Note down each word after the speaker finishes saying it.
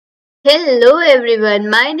Hello everyone,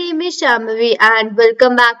 my name is Shambhavi and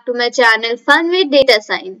welcome back to my channel Fun with Data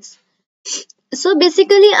Science. So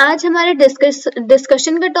basically आज हमारा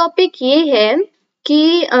discussion का topic ये है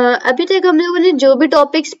कि अभी तक हम लोगों ने जो भी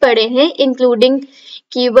टॉपिक्स पढ़े हैं including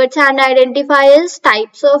keywords and identifiers,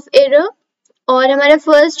 types of error और हमारा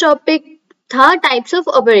फर्स्ट टॉपिक था टाइप्स ऑफ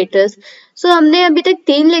ऑपरेटर्स। सो हमने अभी तक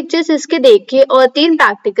 3 लेक्चर्स इसके देखे और 3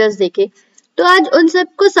 प्रैक्टिकल्स देखे। तो आज उन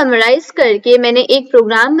सबको समराइज करके मैंने एक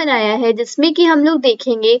प्रोग्राम बनाया है जिसमें कि हम लोग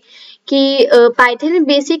देखेंगे कि पाइथन में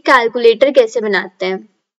बेसिक कैलकुलेटर कैसे बनाते हैं।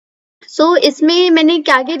 इसमें मैंने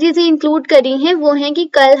क्या क्या चीजें इंक्लूड करी हैं वो हैं कि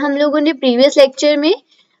कल हम लोगों ने प्रीवियस लेक्चर में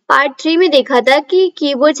पार्ट 3 में देखा था कि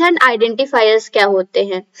कीवर्ड्स एंड आइडेंटिफायर्स क्या होते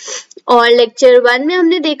हैं और लेक्चर 1 में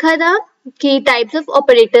हमने देखा था कि टाइप्स ऑफ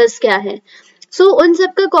ऑपरेटर्स क्या है। उन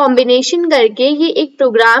सब का कॉम्बिनेशन करके ये एक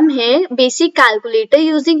प्रोग्राम है बेसिक कैलकुलेटर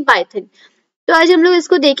यूजिंग पाइथन। तो आज हम लोग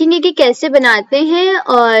इसको देखेंगे कि कैसे बनाते हैं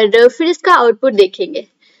और फिर इसका आउटपुट देखेंगे।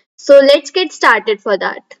 Let's get started for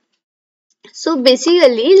that.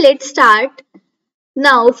 Basically let's start.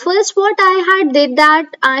 Now first what I had did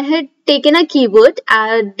that I had taken a keyword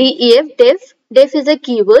def is a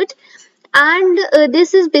keyword and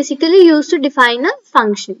this is basically used to define a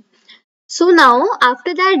function. So now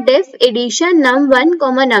after that def addition num1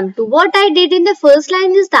 comma num2, what I did in the first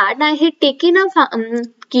line is that I had taken a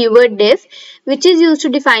keyword def which is used to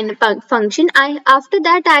define a function. After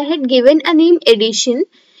that I had given a name addition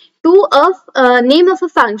to a name of a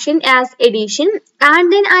function as addition,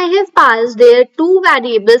 and then I have passed there 2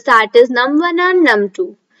 variables, that is num1 and num2.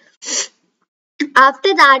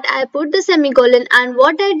 After that I put the semicolon and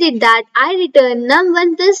what I did that I returned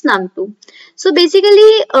num1 plus num2. So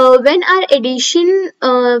basically when our addition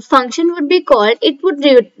function would be called, it would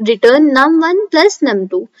return num1 plus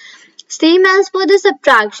num2. Same as for the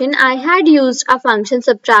subtraction, I had used a function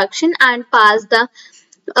subtraction and passed the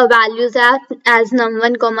values as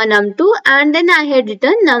num1 comma num2 and then I had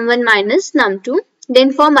written num1 minus num2.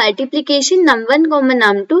 Then for multiplication num1 comma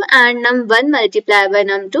num2 and num1 multiplied by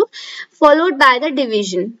num2 followed by the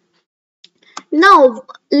division. Now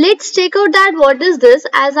let's check out that what is this,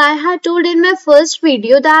 as I had told in my first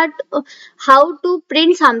video that how to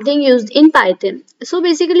print something used in Python. So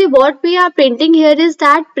basically what we are printing here is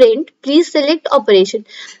that print please select operation.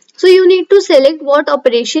 So you need to select what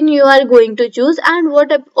operation you are going to choose and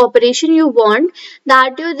what operation you want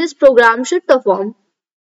that this program should perform.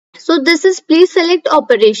 So this is please select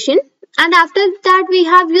operation, and after that we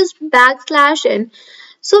have used \n.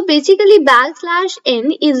 So basically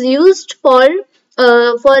 \n is used for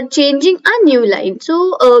changing a new line.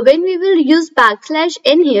 So when we will use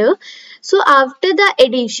 \n here, so after the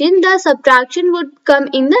addition the subtraction would come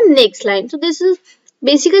in the next line. So this is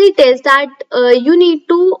basically tells that you need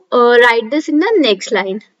to write this in the next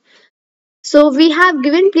line. So we have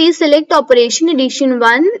given please select operation addition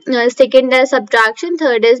 1, second as subtraction,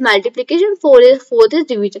 third is multiplication, fourth is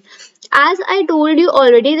division. As I told you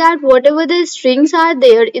already that whatever the strings are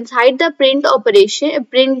there inside the print operation,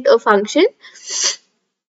 print function,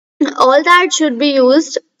 all that should be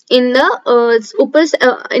used in the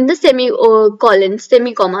in the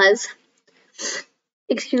semi-commas.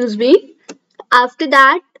 Excuse me. After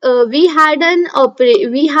that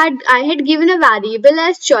I had given a variable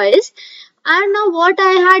as choice, and now what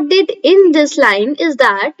I had did in this line is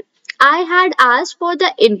that I had asked for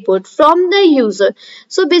the input from the user.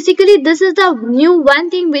 So basically this is the new one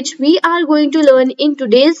thing which we are going to learn in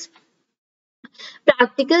today's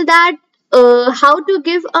practical, that how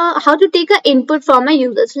to take an input from a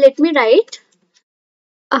user. So let me write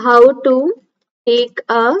how to take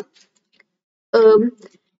a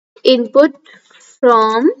input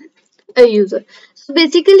from a user. So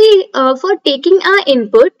basically for taking our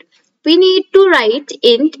input we need to write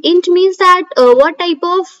int. Int means that what type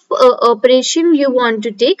of operation you want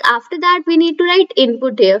to take. After that we need to write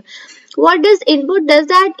input here. What does input does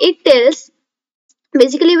that it tells,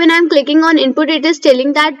 basically when I'm clicking on input it is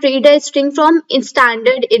telling that read a string from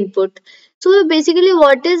standard input. So basically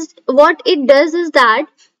what it does is that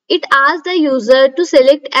it asks the user to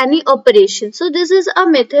select any operation. So this is a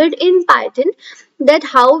method in Python that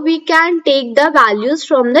how we can take the values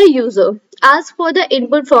from the user, ask for the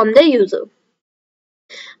input from the user.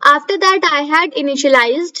 After that I had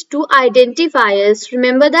initialized 2 identifiers.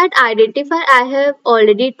 Remember that identifier I have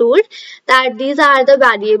already told that these are the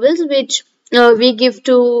variables which we give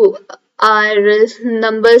to our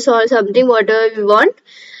numbers or something whatever we want.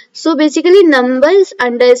 So basically numbers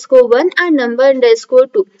underscore 1 and number underscore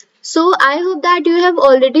 2. So I hope that you have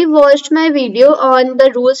already watched my video on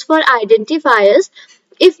the rules for identifiers.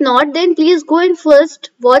 If not, then please go and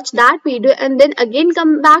first watch that video and then again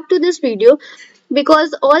come back to this video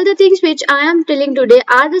because all the things which I am telling today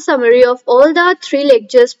are the summary of all the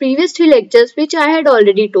previous three lectures which I had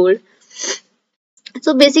already told.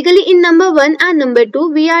 So basically in number 1 and number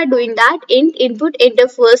 2 we are doing that input enter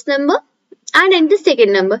first number and enter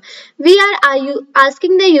second number. We are you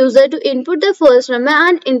asking the user to input the first number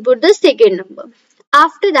and input the second number.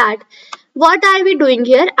 After that, what are we doing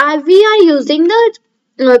here? We are using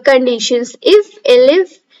the conditions if,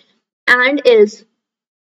 elif and else.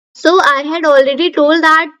 So I had already told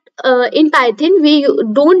that in Python we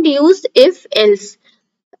don't use if else.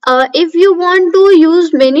 If you want to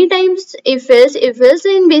use many times if else,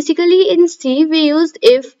 and basically in C we use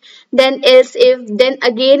if, then else if, then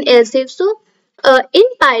again else if. So in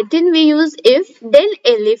Python we use if, then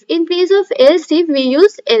elif. In place of else if we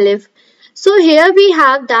use elif. So here we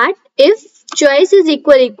have that if choice is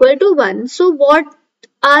equal to 1. So what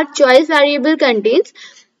our choice variable contains?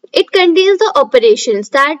 It contains the operations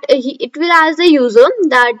that it will ask the user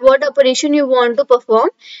that what operation you want to perform,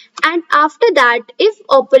 and after that if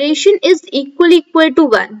operation is equal to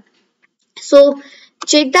 1. So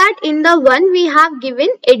check that in the 1 we have given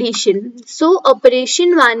addition. So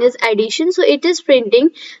operation 1 is addition, so it is printing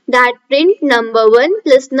that print number 1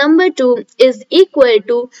 plus number 2 is equal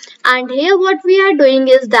to, and here what we are doing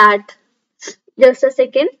is that, just a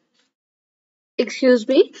second, excuse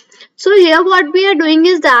me. So here what we are doing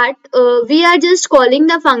is that we are just calling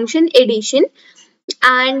the function addition,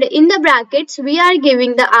 and in the brackets we are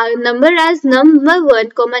giving the number as number 1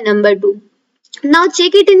 comma number 2. Now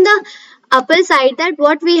check it in the upper side that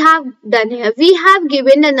what we have done here. We have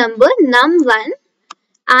given a number num1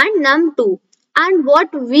 and num2, and what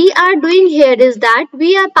we are doing here is that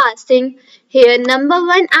we are passing here number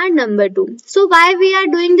 1 and number 2. So why we are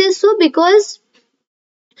doing this? So because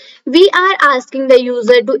we are asking the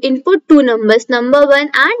user to input two numbers, number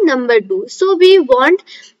 1 and number 2. So we want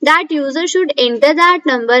that user should enter that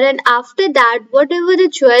number, and after that whatever the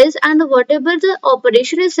choice and whatever the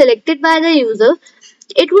operation is selected by the user,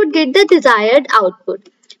 it would get the desired output.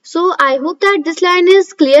 So I hope that this line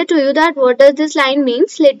is clear to you that what does this line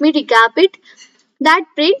means. Let me recap it. That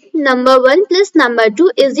print number 1 plus number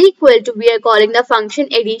 2 is equal to, we are calling the function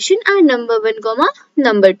addition, and number 1 comma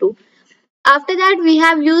number 2. After that we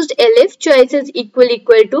have used elif, choice is equal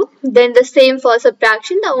to, then the same for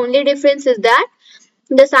subtraction. The only difference is that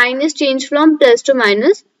the sign is changed from plus to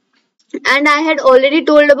minus, and I had already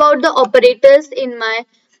told about the operators in my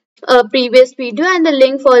previous video, and the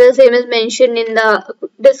link for the same is mentioned in the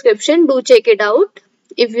description. Do check it out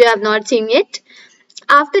if you have not seen it.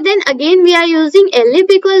 After then again we are using elif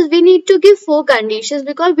because we need to give 4 conditions,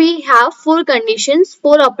 because we have 4 conditions,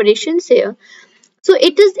 4 operations here. So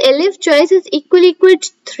it is elif choice is equal to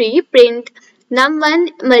 3, print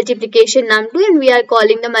num1 multiplication num2, and we are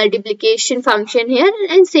calling the multiplication function here,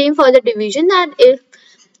 and same for the division, that if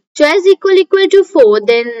choice equal to 4,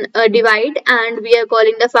 then divide, and we are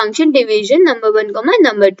calling the function division number 1 comma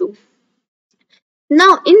number 2.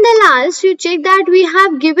 Now in the last you check that we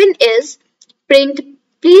have given is print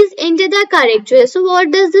please enter the correct choice. So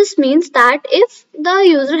what does this means? That if the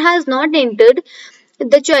user has not entered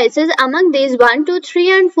the choices among these 1, 2,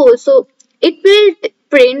 3 and 4, so it will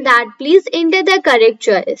print that please enter the correct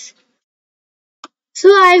choice. So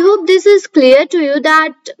I hope this is clear to you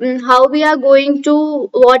that how we are going to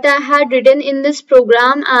what I had written in this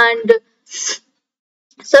program, and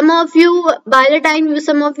some of you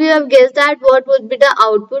have guessed that what would be the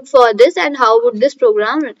output for this and how would this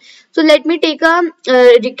program run. So let me take a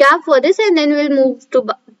recap for this, and then we'll move to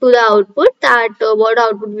the output, that what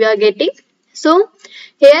output we are getting. So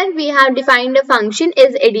here we have defined a function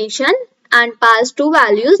is addition and passed two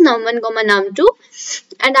values num1 comma num2,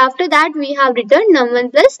 and after that we have returned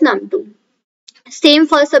num1 plus num2. Same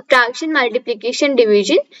for subtraction, multiplication,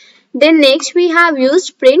 division. Then next we have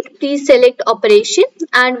used print please select operation,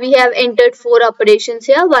 and we have entered 4 operations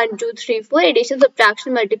here, 1, 2, 3, 4, addition,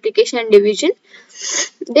 subtraction, multiplication and division.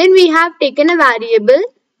 Then we have taken a variable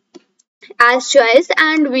as choice,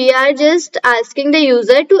 and we are just asking the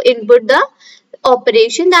user to input the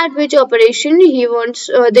operation, that which operation he wants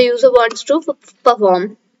the user wants to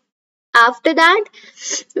perform. After that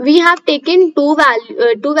we have taken two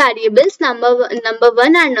variables, number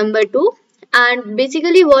 1 and number 2, and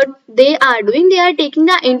basically what they are doing, they are taking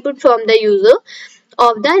the input from the user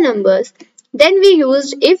of the numbers. Then we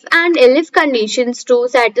used if and elif conditions to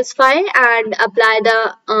satisfy and apply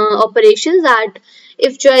the operations, that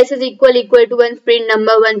if choice is equal to 1, print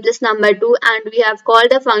number 1 plus number 2, and we have called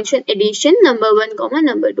the function addition number 1 comma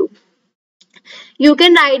number 2. You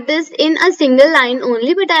can write this in a single line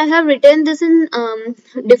only, but I have written this in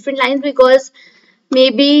different lines because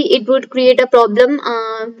maybe it would create a problem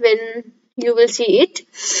when you will see it.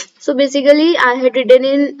 So basically I had written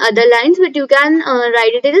in other lines, but you can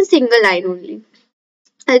write it in a single line only.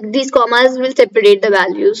 These commas will separate the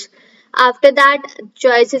values. After that,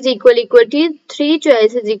 choice is equal to 3,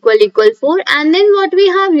 choice is equal 4, and then what we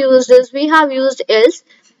have used is we have used else.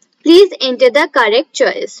 Please enter the correct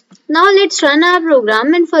choice. Now let's run our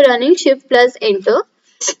program, and for running shift plus enter.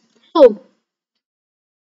 So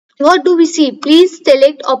what do we see? Please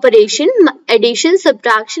select operation, addition,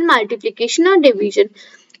 subtraction, multiplication or division.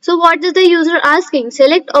 So what is the user asking?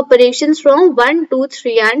 Select operations from 1, 2,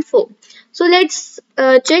 3 and 4. So let's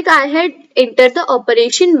check. I had entered the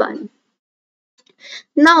operation 1.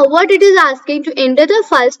 Now what it is asking to enter the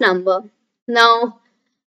first number. Now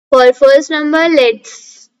for first number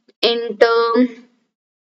let's enter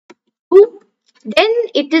 2. Then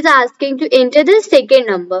it is asking to enter the second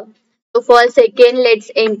number. So for second let's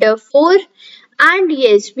enter 4. And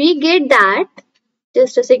yes, we get that.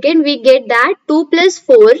 Just a second, we get that 2 plus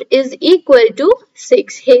 4 is equal to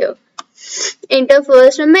 6 here. Enter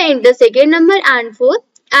first number, enter second number and 4,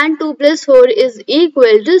 and 2 plus 4 is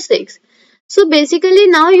equal to 6. So basically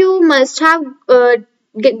now you must have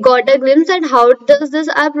got a glimpse at how does this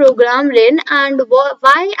our program run and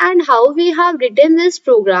why and how we have written this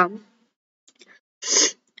program.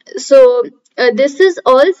 So this is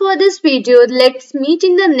all for this video. Let's meet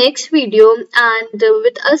in the next video and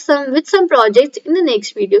with some projects in the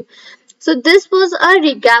next video. So this was a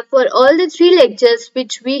recap for all the 3 lectures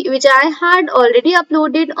which I had already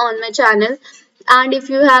uploaded on my channel. And if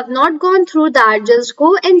you have not gone through that, just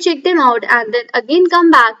go and check them out and then again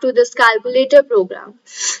come back to this calculator program.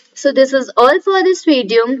 So this is all for this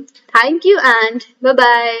video. Thank you and bye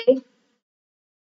bye.